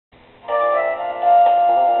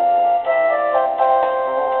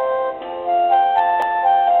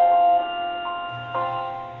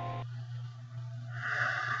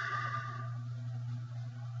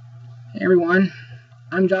everyone,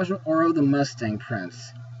 I'm Joshua Orro, the Mustang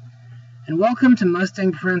Prince, and welcome to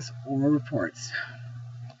Mustang Prince Orro Reports.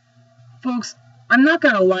 Folks, I'm not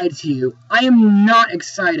gonna lie to you, I am not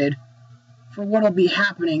excited for what will be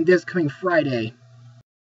happening this coming Friday.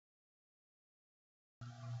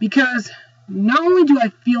 Because not only do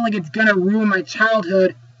I feel like it's gonna ruin my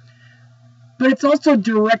childhood, but it's also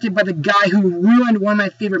directed by the guy who ruined one of my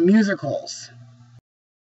favorite musicals.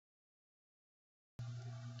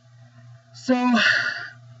 So,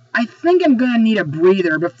 I think I'm gonna need a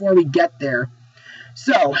breather before we get there.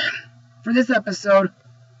 So, for this episode,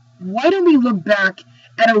 why don't we look back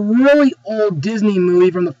at a really old Disney movie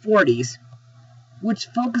from the 40s, which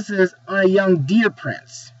focuses on a young deer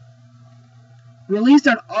prince. Released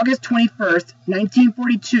on August 21st,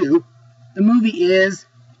 1942, the movie is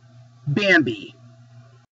Bambi.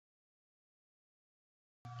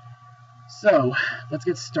 So, let's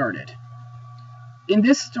get started. In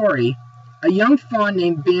this story, a young fawn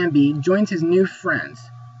named Bambi joins his new friends,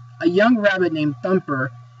 a young rabbit named Thumper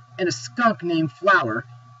and a skunk named Flower,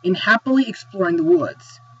 in happily exploring the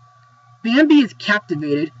woods. Bambi is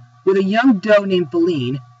captivated with a young doe named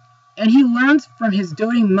Feline, and he learns from his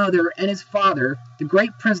doting mother and his father, the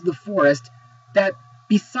great prince of the forest, that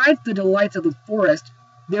besides the delights of the forest,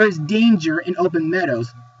 there is danger in open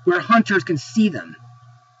meadows, where hunters can see them.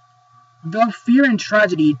 Though fear and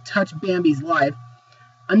tragedy touch Bambi's life,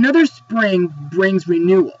 another spring brings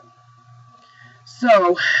renewal.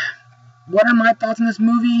 So, what are my thoughts on this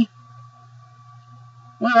movie?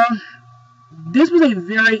 Well, this was a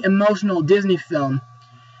very emotional Disney film,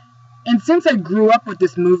 and since I grew up with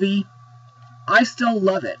this movie, I still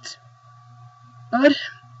love it. But,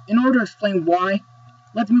 in order to explain why,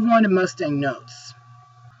 let's move on to Mustang notes.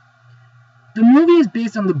 The movie is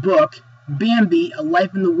based on the book, Bambi, A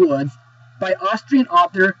Life in the Woods, by Austrian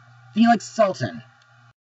author Felix Salten.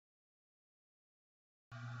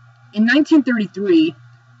 In 1933,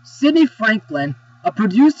 Sidney Franklin, a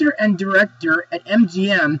producer and director at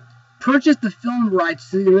MGM, purchased the film rights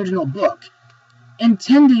to the original book,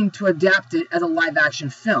 intending to adapt it as a live-action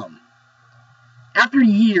film. After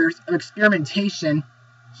years of experimentation,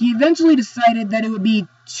 he eventually decided that it would be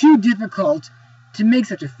too difficult to make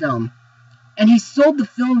such a film, and he sold the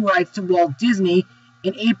film rights to Walt Disney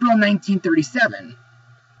in April 1937.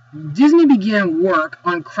 Disney began work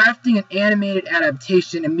on crafting an animated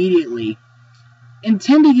adaptation immediately,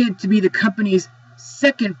 intending it to be the company's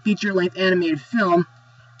second feature-length animated film,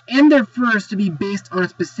 and their first to be based on a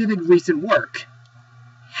specific recent work.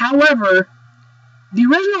 However, the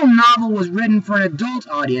original novel was written for an adult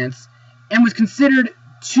audience, and was considered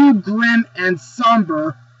too grim and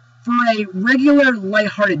somber for a regular,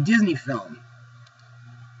 lighthearted Disney film.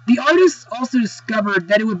 The artists also discovered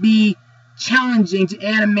that it would be challenging to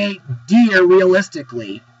animate deer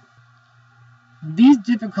realistically. These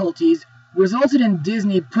difficulties resulted in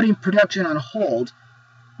Disney putting production on hold,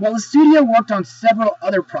 while the studio worked on several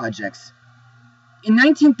other projects. In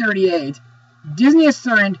 1938, Disney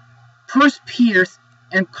assigned Perce Pierce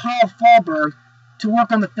and Carl Fahlberg to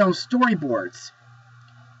work on the film's storyboards.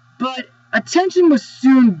 But attention was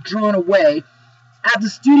soon drawn away as the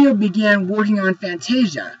studio began working on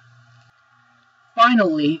Fantasia.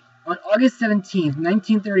 Finally, on August 17,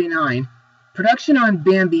 1939, production on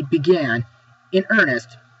Bambi began in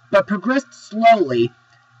earnest, but progressed slowly,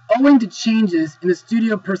 owing to changes in the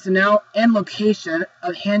studio personnel and location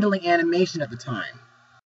of handling animation at the time.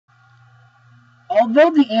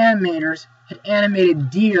 Although the animators had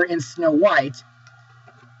animated deer in Snow White,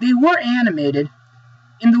 they were animated,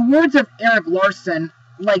 in the words of Eric Larson,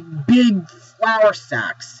 like big flour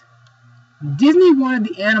sacks. Disney wanted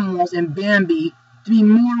the animals in Bambi to be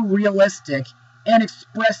more realistic and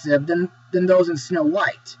expressive than those in Snow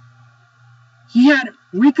White. He had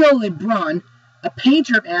Rico Lebrun, a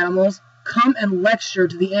painter of animals, come and lecture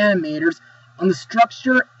to the animators on the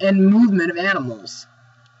structure and movement of animals.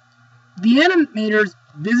 The animators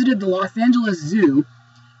visited the Los Angeles Zoo,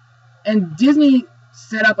 and Disney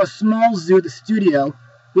set up a small zoo at the studio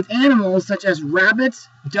with animals such as rabbits,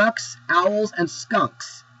 ducks, owls, and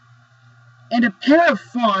skunks, and a pair of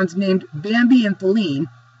fawns named Bambi and Feline,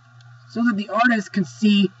 so that the artists can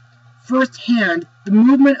see firsthand the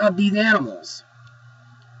movement of these animals.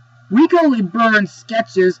 Rico Lebrun's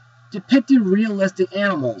sketches depicted realistic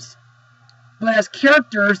animals, but as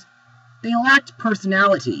characters, they lacked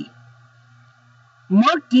personality.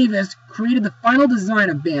 Mark Davis created the final design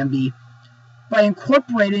of Bambi by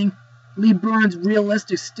incorporating Lebrun's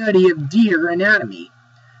realistic study of deer anatomy,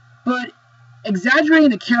 but exaggerating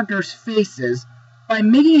the characters' faces by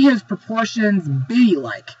making his proportions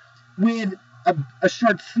baby-like, with a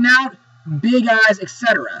short snout, big eyes,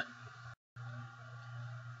 etc.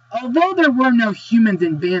 Although there were no humans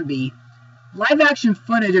in Bambi, live-action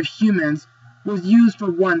footage of humans was used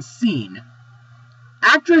for one scene.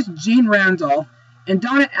 Actress Jane Randolph and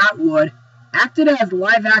Donna Atwood acted as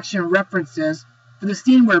live-action references for the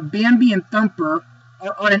scene where Bambi and Thumper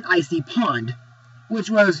are on an icy pond, which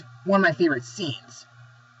was one of my favorite scenes.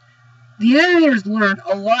 The animators learned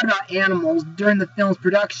a lot about animals during the film's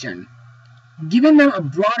production, giving them a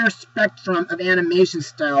broader spectrum of animation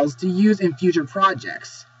styles to use in future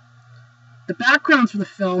projects. The backgrounds for the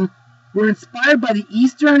film were inspired by the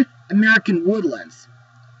Eastern American woodlands.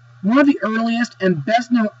 One of the earliest and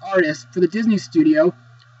best-known artists for the Disney studio,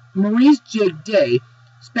 Maurice J. Day,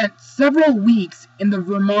 spent several weeks in the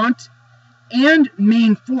Vermont and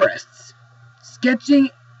Maine forests, sketching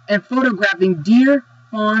and photographing deer,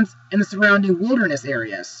 fawns, and the surrounding wilderness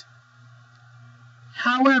areas.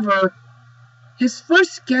 However, his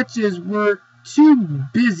first sketches were too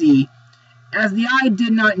busy, as the eye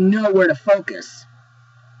did not know where to focus.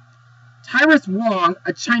 Tyrus Wong,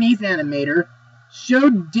 a Chinese animator,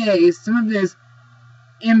 showed Day some of his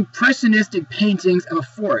impressionistic paintings of a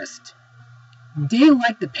forest. Day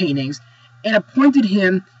liked the paintings and appointed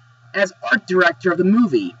him as art director of the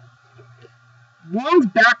movie. Wong's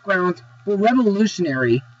backgrounds were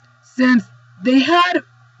revolutionary since they had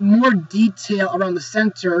more detail around the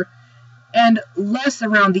center and less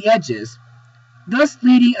around the edges, thus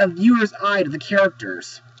leading a viewer's eye to the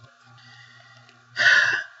characters.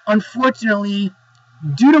 Unfortunately,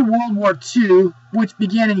 due to World War II, which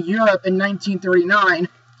began in Europe in 1939,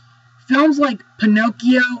 films like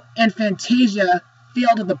Pinocchio and Fantasia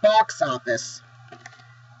failed at the box office.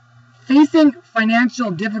 Facing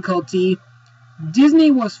financial difficulty, Disney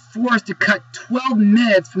was forced to cut 12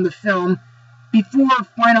 minutes from the film before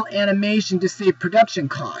final animation to save production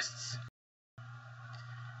costs.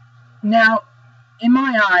 Now, in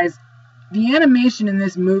my eyes, the animation in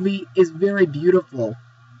this movie is very beautiful,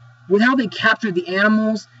 with how they captured the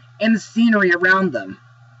animals and the scenery around them.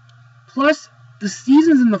 Plus, the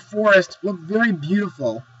seasons in the forest look very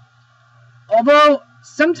beautiful, although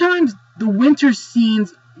sometimes the winter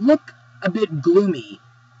scenes look a bit gloomy.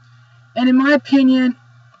 And in my opinion,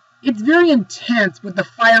 it's very intense with the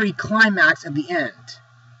fiery climax at the end.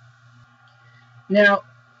 Now,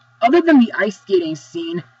 other than the ice skating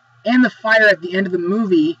scene and the fire at the end of the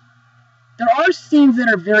movie, there are scenes that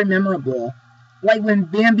are very memorable, like when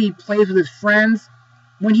Bambi plays with his friends,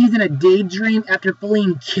 when he's in a daydream after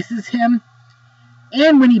Feline kisses him,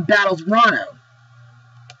 and when he battles Rano.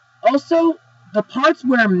 Also, the parts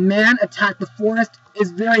where man attacked the forest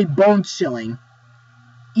is very bone-chilling,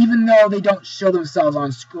 even though they don't show themselves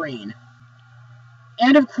on screen.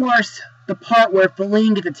 And of course, the part where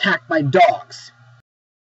Feline gets attacked by dogs.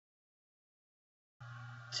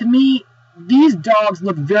 To me, these dogs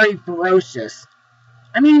look very ferocious.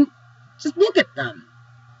 I mean, just look at them.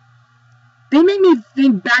 They make me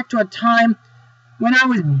think back to a time when I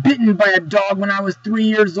was bitten by a dog when I was 3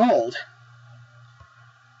 years old.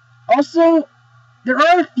 Also, there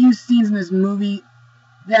are a few scenes in this movie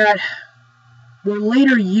that were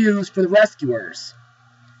later used for the rescuers.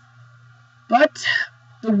 But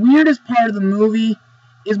the weirdest part of the movie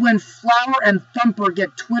is when Flower and Thumper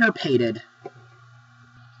get Twitter-pated.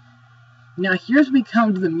 Now here's where we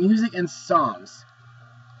come to the music and songs.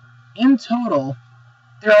 In total,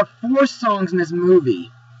 there are 4 songs in this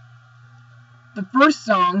movie. The first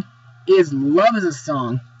song is Love Is a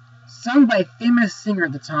Song, sung by a famous singer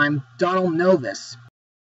at the time, Donald Novis,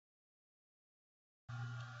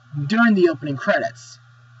 during the opening credits.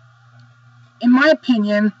 In my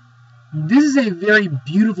opinion, this is a very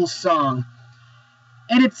beautiful song,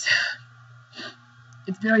 and it's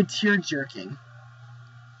very tear-jerking.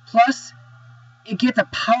 Plus, it gets a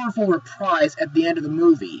powerful reprise at the end of the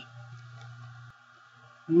movie.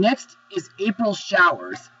 Next is April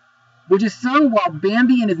Showers, which is sung while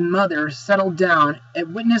Bambi and his mother settle down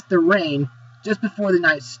and witness the rain just before the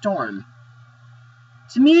night storm.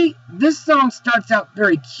 To me, this song starts out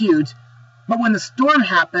very cute, but when the storm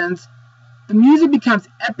happens, the music becomes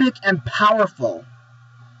epic and powerful.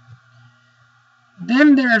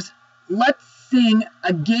 Then there's Let's Sing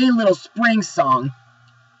a Gay Little Spring Song,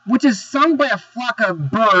 which is sung by a flock of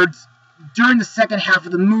birds during the second half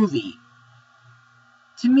of the movie.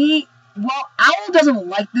 To me, while Owl doesn't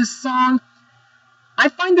like this song, I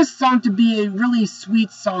find this song to be a really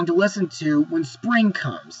sweet song to listen to when spring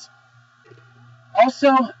comes.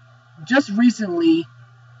 Also, just recently,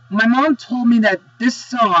 my mom told me that this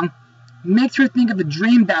song makes her think of the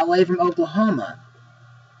Dream Ballet from Oklahoma.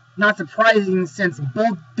 Not surprising, since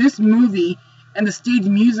both this movie and the stage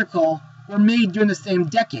musical were made during the same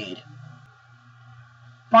decade.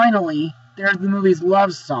 Finally, there's the movie's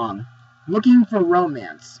love song, Looking for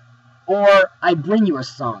Romance, or I Bring You a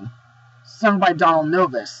Song, sung by Donald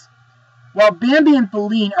Novis, while Bambi and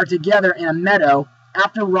Feline are together in a meadow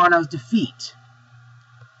after Ronno's defeat.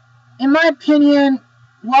 In my opinion,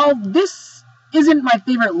 while this isn't my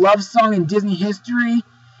favorite love song in Disney history,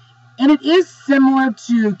 and it is similar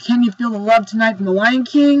to Can You Feel the Love Tonight from The Lion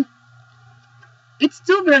King, it's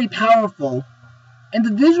still very powerful, and the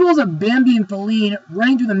visuals of Bambi and Feline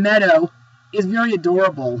running through the meadow is very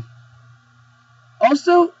adorable.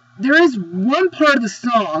 Also, there is one part of the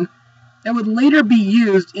song that would later be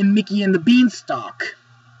used in Mickey and the Beanstalk.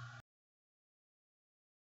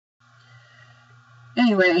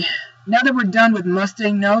 Anyway, now that we're done with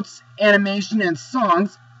Mustang notes, animation, and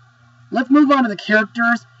songs, let's move on to the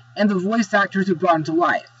characters and the voice actors who brought them to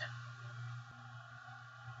life.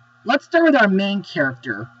 Let's start with our main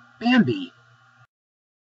character, Bambi.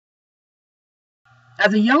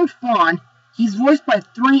 As a young fawn, he's voiced by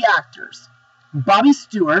 3 actors, Bobby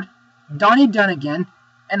Stewart, Donnie Dunnigan,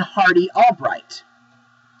 and Hardy Albright.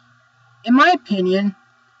 In my opinion,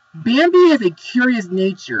 Bambi has a curious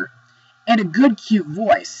nature and a good cute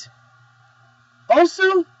voice.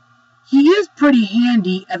 Also, he is pretty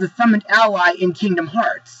handy as a summoned ally in Kingdom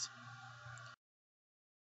Hearts.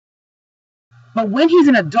 But when he's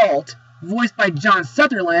an adult, voiced by John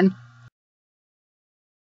Sutherland,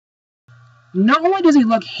 not only does he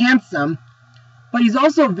look handsome, but he's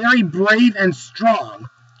also very brave and strong,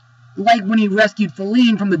 like when he rescued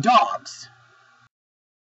Feline from the dogs.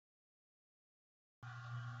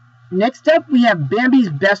 Next up, we have Bambi's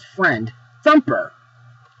best friend, Thumper,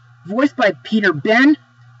 voiced by Peter Ben,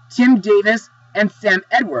 Tim Davis, and Sam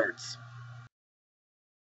Edwards,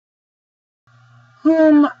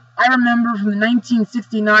 whom I remember from the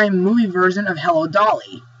 1969 movie version of Hello,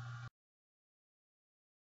 Dolly.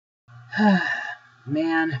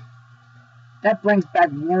 Man, that brings back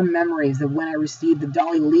warm memories of when I received the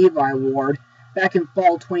Dolly Levi Award back in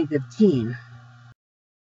fall 2015.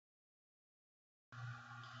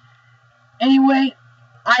 Anyway,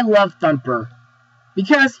 I love Thumper,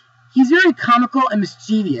 because he's very comical and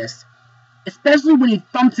mischievous, especially when he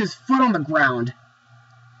thumps his foot on the ground.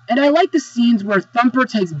 And I like the scenes where Thumper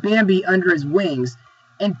takes Bambi under his wings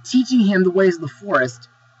and teaching him the ways of the forest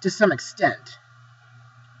to some extent.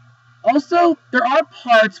 Also, there are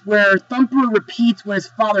parts where Thumper repeats what his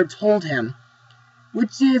father told him,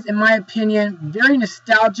 which is, in my opinion, very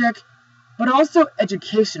nostalgic, but also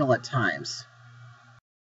educational at times.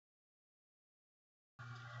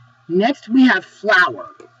 Next, we have Flower,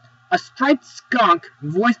 a striped skunk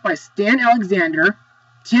voiced by Stan Alexander,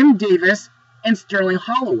 Tim Davis, and Sterling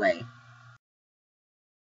Holloway.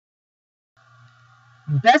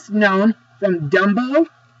 Best known from Dumbo,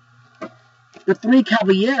 The Three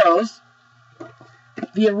Caballeros,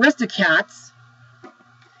 The Aristocats,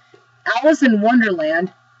 Alice in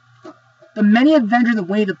Wonderland, The Many Adventures of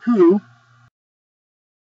Winnie the Pooh,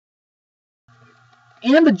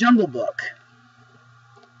 and The Jungle Book.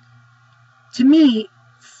 To me,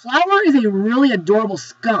 Flower is a really adorable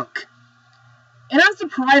skunk, and I'm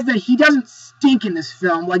surprised that he doesn't stink in this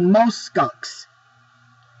film like most skunks.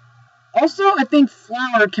 Also, I think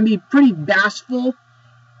Flower can be pretty bashful,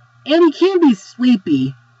 and he can be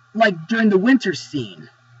sleepy, like during the winter scene.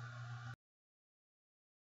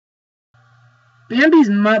 Bambi's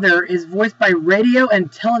mother is voiced by radio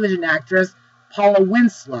and television actress Paula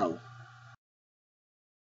Winslow,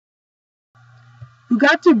 who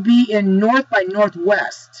got to be in North by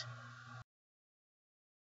Northwest.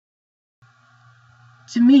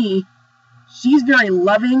 To me, she's very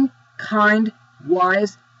loving, kind,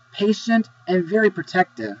 wise, patient, and very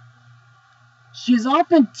protective. She is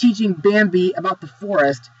often teaching Bambi about the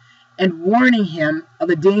forest and warning him of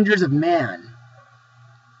the dangers of man.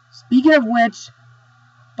 Speaking of which,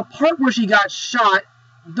 the part where she got shot,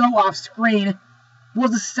 though off screen,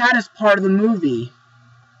 was the saddest part of the movie.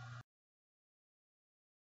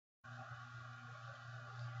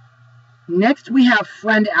 Next, we have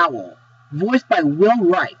Friend Owl, voiced by Will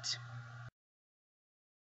Wright,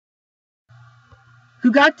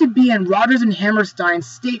 who got to be in Rodgers and Hammerstein's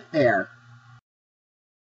State Fair.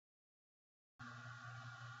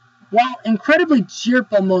 While incredibly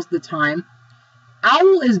cheerful most of the time,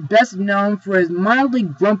 Owl is best known for his mildly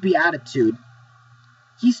grumpy attitude.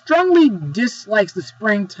 He strongly dislikes the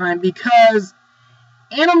springtime because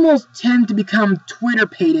animals tend to become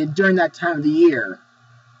Twitter-pated during that time of the year.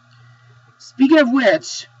 Speaking of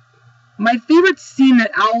which, my favorite scene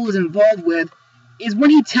that Owl is involved with is when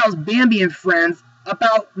he tells Bambi and friends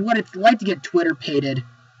about what it's like to get Twitter-pated.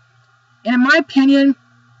 And in my opinion,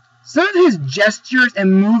 some of his gestures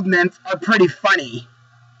and movements are pretty funny.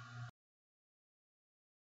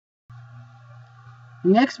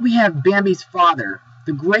 Next we have Bambi's father,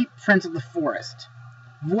 the Great Prince of the Forest,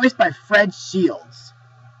 voiced by Fred Shields,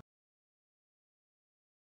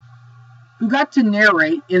 who got to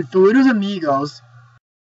narrate in Saludos Amigos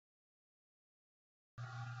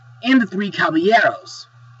and The Three Caballeros.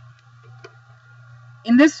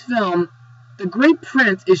 In this film, the Great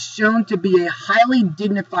Prince is shown to be a highly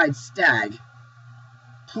dignified stag.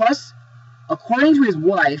 Plus, according to his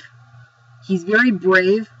wife, he's very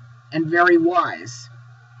brave and very wise.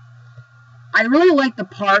 I really like the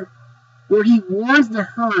part where he warns the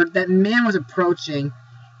herd that man was approaching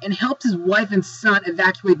and helps his wife and son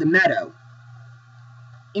evacuate the meadow,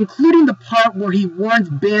 including the part where he warns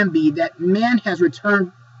Bambi that man has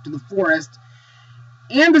returned to the forest,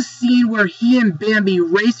 and the scene where he and Bambi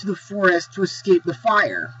race to the forest to escape the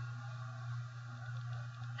fire.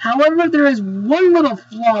 However, there is one little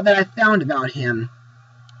flaw that I found about him.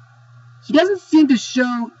 He doesn't seem to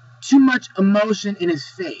show too much emotion in his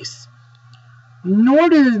face, nor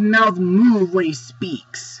does his mouth move when he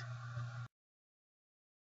speaks.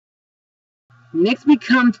 Next we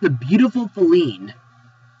come to the beautiful Feline.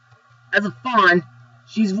 As a fawn,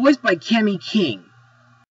 she's voiced by Cami King,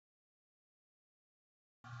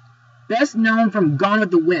 best known from Gone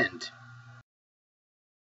with the Wind.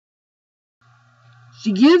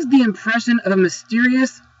 She gives the impression of a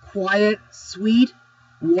mysterious, quiet, sweet,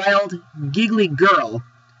 wild, giggly girl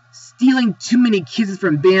stealing too many kisses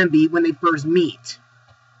from Bambi when they first meet.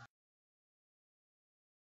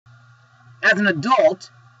 As an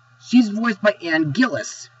adult, she's voiced by Ann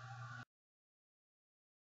Gillis,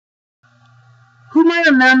 who might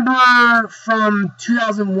remember from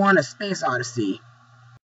 2001: A Space Odyssey.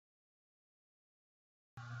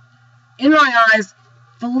 In my eyes,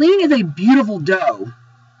 Feline is a beautiful doe.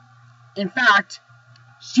 In fact,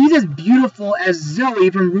 she's as beautiful as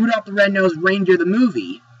Zoe from Rudolph the Red-Nosed Reindeer the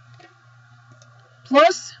movie.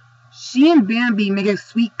 Plus, she and Bambi make a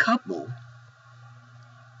sweet couple.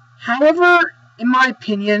 However, in my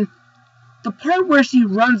opinion, the part where she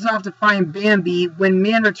runs off to find Bambi when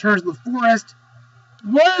man returns to the forest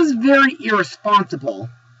was very irresponsible.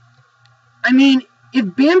 I mean,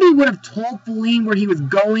 if Bambi would have told Feline where he was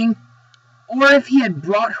going, or if he had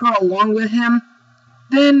brought her along with him,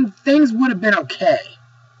 then things would have been okay.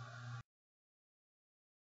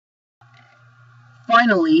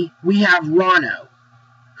 Finally, we have Ronno,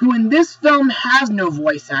 who in this film has no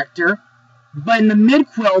voice actor, but in the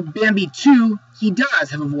midquel Bambi 2, he does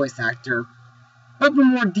have a voice actor. But for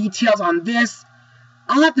more details on this,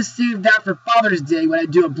 I'll have to save that for Father's Day when I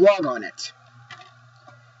do a blog on it.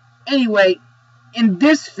 Anyway, in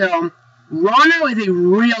this film, Ronno is a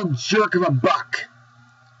real jerk of a buck.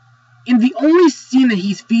 In the only scene that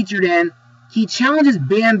he's featured in, he challenges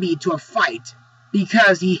Bambi to a fight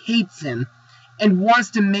because he hates him and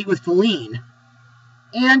wants to mate with Feline.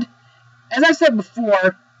 And, as I said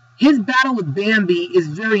before, his battle with Bambi is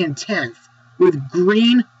very intense, with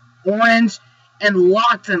green, orange, and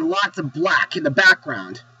lots of black in the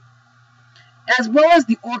background, as well as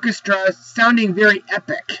the orchestra sounding very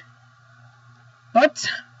epic. But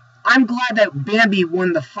I'm glad that Bambi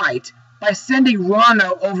won the fight by sending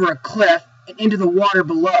Ronno over a cliff and into the water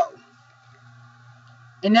below.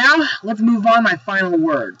 And now, let's move on to my final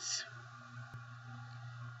words.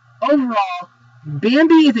 Overall,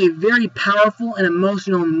 Bambi is a very powerful and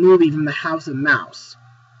emotional movie from the House of Mouse.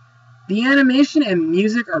 The animation and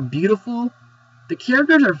music are beautiful, the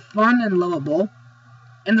characters are fun and lovable,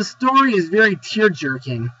 and the story is very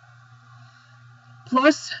tear-jerking.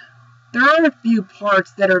 Plus, there are a few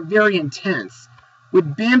parts that are very intense,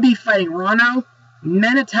 with Bambi fighting Ronno,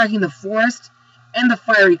 men attacking the forest, and the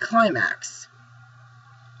fiery climax.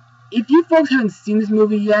 If you folks haven't seen this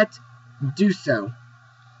movie yet, do so.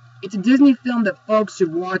 It's a Disney film that folks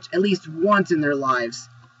should watch at least once in their lives.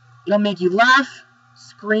 It'll make you laugh,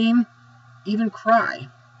 scream, even cry.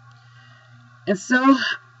 And so,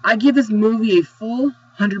 I give this movie a full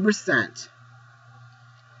 100%.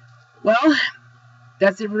 Well,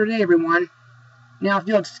 that's it for today, everyone. Now, if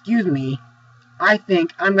you'll excuse me, I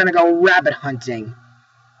think I'm gonna go rabbit hunting.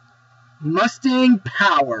 Mustang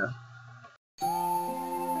power!